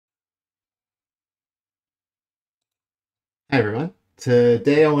Hi everyone.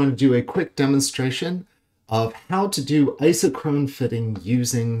 Today I want to do a quick demonstration of how to do isochrone fitting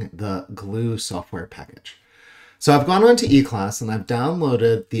using the glue software package. So I've gone on to eClass and I've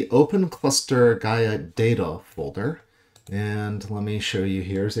downloaded the Open Cluster Gaia data folder. And let me show you,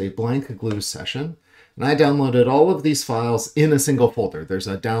 here's a blank glue session. And I downloaded all of these files in a single folder. There's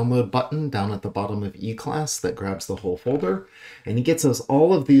a download button down at the bottom of eClass that grabs the whole folder, and it gets us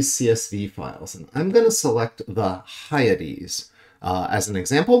all of these CSV files. And I'm going to select the Hyades as an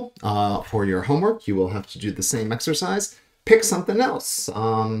example. For your homework, you will have to do the same exercise. Pick something else,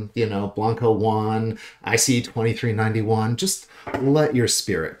 Blanco 1, IC 2391, just let your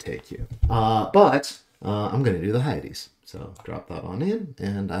spirit take you. But I'm going to do the Hyades. So drop that on in,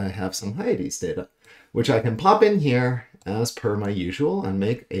 and I have some Hyades data, which I can pop in here as per my usual and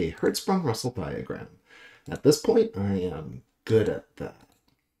make a Hertzsprung-Russell diagram. At this point, I am good at that.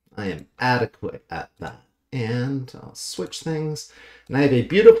 I am adequate at that. And I'll switch things. And I have a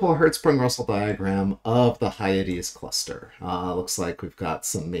beautiful Hertzsprung-Russell diagram of the Hyades cluster. Looks like we've got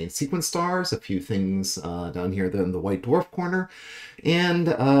some main sequence stars, a few things down here in the white dwarf corner,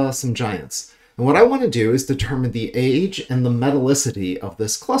 and some giants. And what I want to do is determine the age and the metallicity of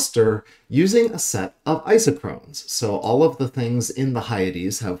this cluster using a set of isochrones. So all of the things in the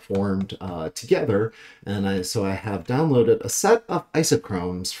Hyades have formed together, and so I have downloaded a set of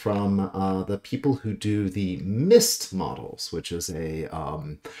isochrones from the people who do the MIST models, which is a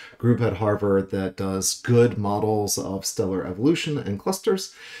group at Harvard that does good models of stellar evolution and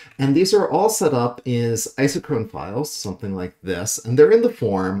clusters. And these are all set up as isochrone files, something like this, and they're in the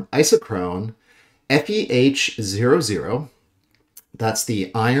form isochrone FeH00, that's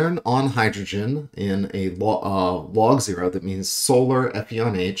the iron on hydrogen in a log 0, that means solar Fe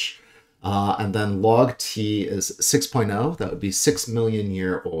on H, and then log T is 6.0, that would be 6 million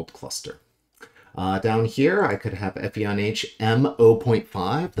year old cluster. Down here, I could have Fe on H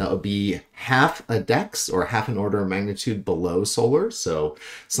M0.5, that would be half a dex, or half an order of magnitude below solar, so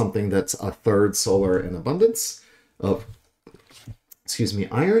something that's a third solar in abundance of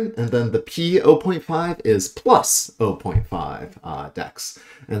iron, and then the P 0.5 is plus 0.5 dex.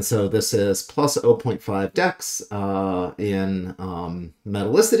 And so this is plus 0.5 dex in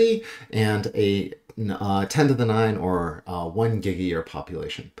metallicity and a 10 to the 9 or 1 gigayear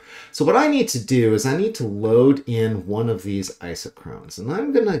population. So what I need to do is I need to load in one of these isochrones, and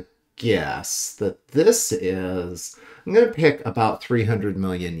I'm going to guess that this is, I'm going to pick about 300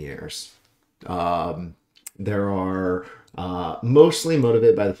 million years. There are mostly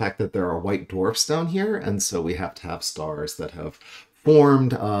motivated by the fact that there are white dwarfs down here, and so we have to have stars that have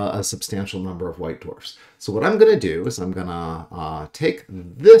formed a substantial number of white dwarfs. So what I'm going to do is I'm going to take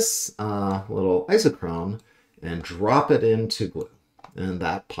this little isochrone and drop it into glue, and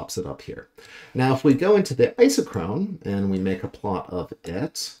that pops it up here. Now if we go into the isochrone and we make a plot of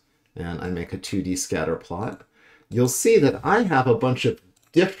it, and I make a 2D scatter plot, you'll see that I have a bunch of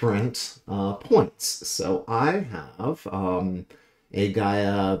different points. So I have a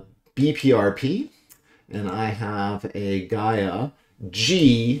Gaia BPRP, and I have a Gaia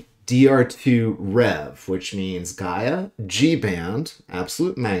G DR2 Rev, which means Gaia G band,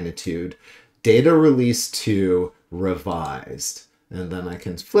 absolute magnitude, data release 2 revised. And then I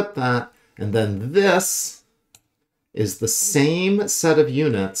can flip that, and then this is the same set of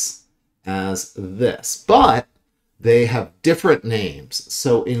units as this, but they have different names.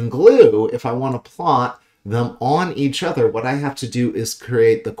 So in glue, if I want to plot them on each other, what I have to do is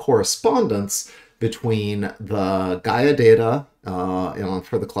create the correspondence between the Gaia data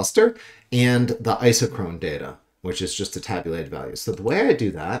for the cluster and the isochrone data, which is just a tabulated value. So the way I do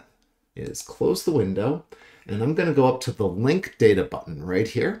that is close the window, and I'm going to go up to the link data button right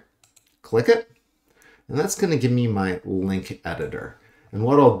here, click it, and that's going to give me my link editor. And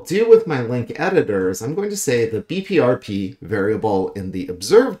what I'll do with my link editor is I'm going to say the BPRP variable in the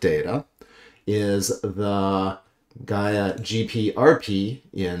observed data is the Gaia GPRP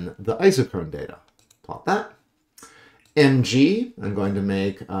in the isochrone data. Plot that. MG, I'm going to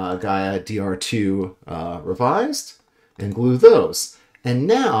make Gaia DR2 revised and glue those. And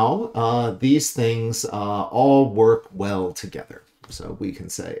now these things all work well together. So we can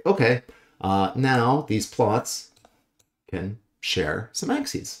say, okay, now these plots can share some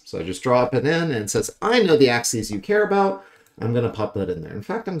axes. So I just drop it in, and it says, I know the axes you care about. I'm going to pop that in there. In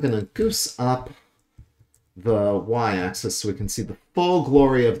fact, I'm going to goose up the y-axis so we can see the full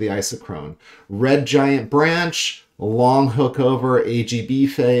glory of the isochrone. Red giant branch, long hook over, AGB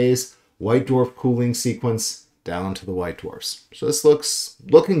phase, white dwarf cooling sequence, down to the white dwarfs. So this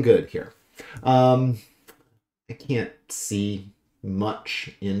looking good here. I can't see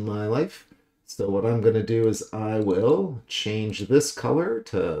much in my life, So what I'm going to do is I will change this color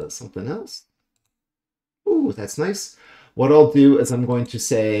to something else. Ooh, that's nice. What I'll do is I'm going to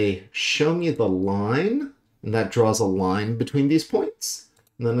say, show me the line, and that draws a line between these points.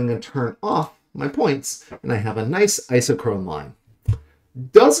 And then I'm going to turn off my points, and I have a nice isochrone line.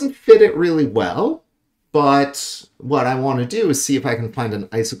 Doesn't fit it really well, but what I want to do is see if I can find an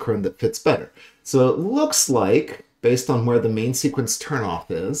isochrone that fits better. So it looks like, based on where the main sequence turnoff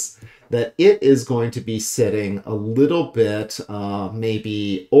is, that it is going to be sitting a little bit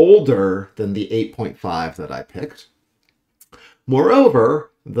maybe older than the 8.5 that I picked.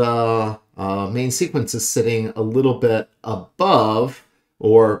 Moreover, the main sequence is sitting a little bit above,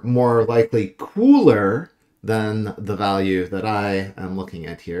 or more likely cooler, than the value that I am looking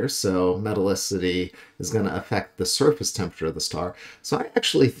at here. So metallicity is going to affect the surface temperature of the star. So I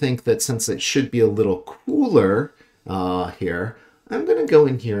actually think that since it should be a little cooler here, I'm going to go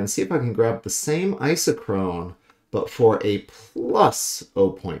in here and see if I can grab the same isochrone, but for a plus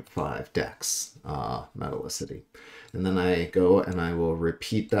 0.5 dex metallicity. And then I go and I will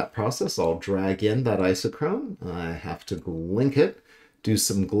repeat that process. I'll drag in that isochrone. I have to link it, do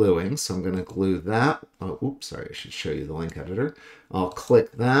some gluing. So I'm going to glue that. Oh, oops, sorry, I should show you the link editor. I'll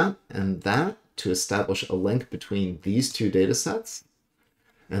click that and that to establish a link between these two data sets.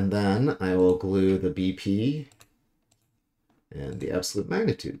 And then I will glue the BP and the absolute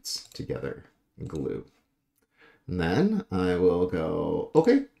magnitudes together, glue. And then I will go,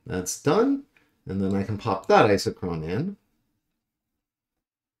 okay, that's done. And then I can pop that isochrone in.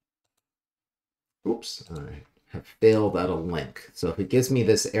 Oops, I have failed at a link. So if it gives me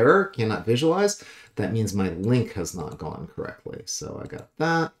this error, cannot visualize, that means my link has not gone correctly. So I got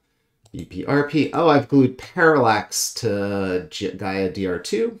that. BPRP. Oh, I've glued parallax to Gaia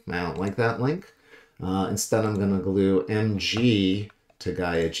DR2. I don't like that link. Instead, I'm going to glue MG to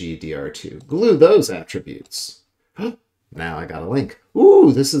Gaia GDR2. Glue those attributes. Now I got a link.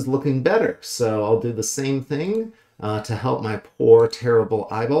 Ooh, this is looking better. So I'll do the same thing to help my poor, terrible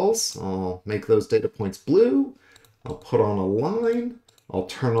eyeballs. I'll make those data points blue. I'll put on a line. I'll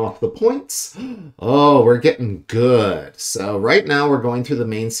turn off the points. Oh, we're getting good. So right now we're going through the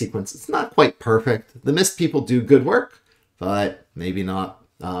main sequence. It's not quite perfect. The mist people do good work, but maybe not.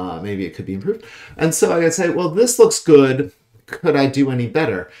 Maybe it could be improved. And so I gotta say, well, this looks good. Could I do any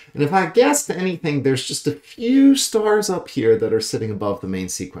better? And if I guessed anything, there's just a few stars up here that are sitting above the main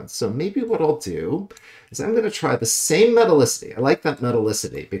sequence. So maybe what I'll do is I'm going to try the same metallicity. I like that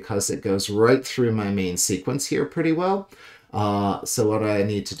metallicity because it goes right through my main sequence here pretty well. So what I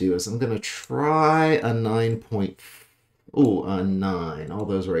need to do is I'm going to try a 9. Ooh, a 9. All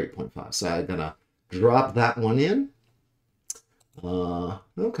those are 8.5. So I'm going to drop that one in.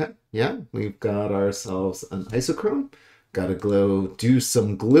 Okay, yeah, we've got ourselves an isochrone. Got to do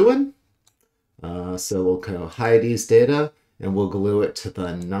some gluing. So we'll go Hyades data and we'll glue it to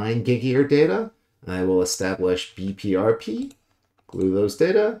the 9 gig year data. I will establish BPRP, glue those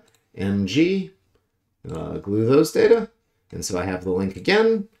data, MG, glue those data. And so I have the link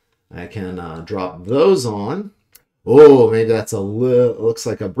again. I can drop those on. Oh, maybe that's looks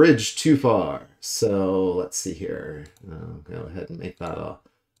like a bridge too far. So let's see here. Go ahead and make that a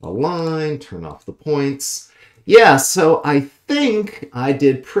line, turn off the points. Yeah, so I think I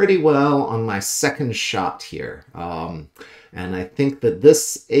did pretty well on my second shot here. And I think that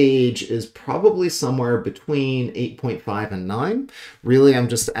this age is probably somewhere between 8.5 and 9. Really, I'm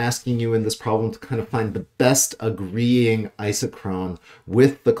just asking you in this problem to kind of find the best agreeing isochrone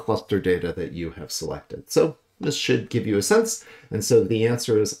with the cluster data that you have selected. So this should give you a sense. And so the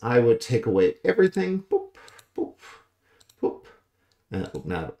answer is I would take away everything, boop, boop, boop,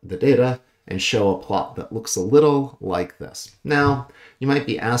 now the data, and show a plot that looks a little like this. Now, you might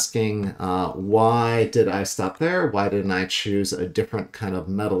be asking, why did I stop there? Why didn't I choose a different kind of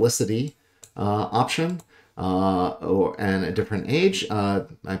metallicity option and a different age? I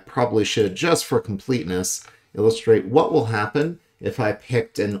probably should, just for completeness, illustrate what will happen if I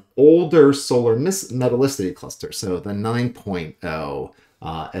picked an older solar metallicity cluster, so the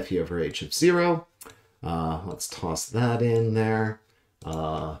 9.0 Fe over H of 0. Let's toss that in there.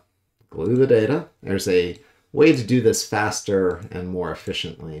 Glue the data. There's a way to do this faster and more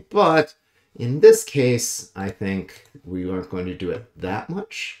efficiently, but in this case, I think we aren't going to do it that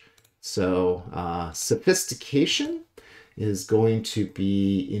much. So sophistication is going to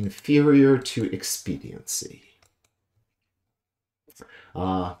be inferior to expediency.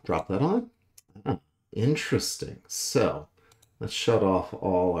 Drop that on. Interesting. So let's shut off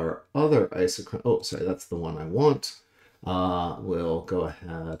all our other isochrone. Oh, sorry, that's the one I want. We'll go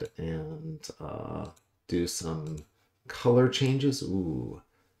ahead and do some color changes. Ooh,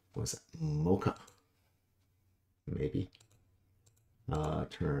 was it mocha? Maybe.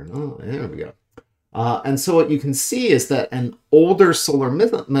 Turn on. There we go. And so what you can see is that an older solar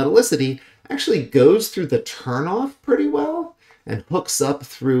metallicity actually goes through the turnoff pretty well and hooks up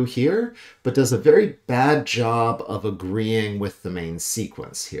through here, but does a very bad job of agreeing with the main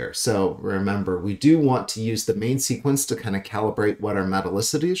sequence here. So remember, we do want to use the main sequence to kind of calibrate what our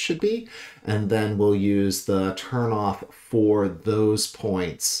metallicities should be, and then we'll use the turnoff for those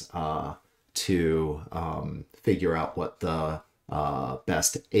points to figure out what the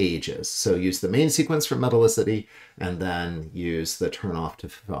best age is. So use the main sequence for metallicity and then use the turnoff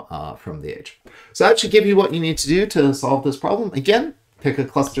to from the age. So that should give you what you need to do to solve this problem. Again, pick a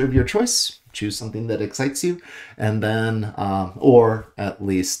cluster of your choice, choose something that excites you, and then, or at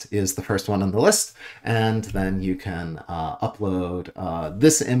least is the first one on the list, and then you can upload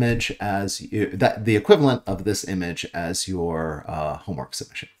this image as the equivalent of this image as your homework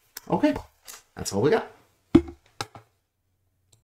submission. Okay, that's all we got.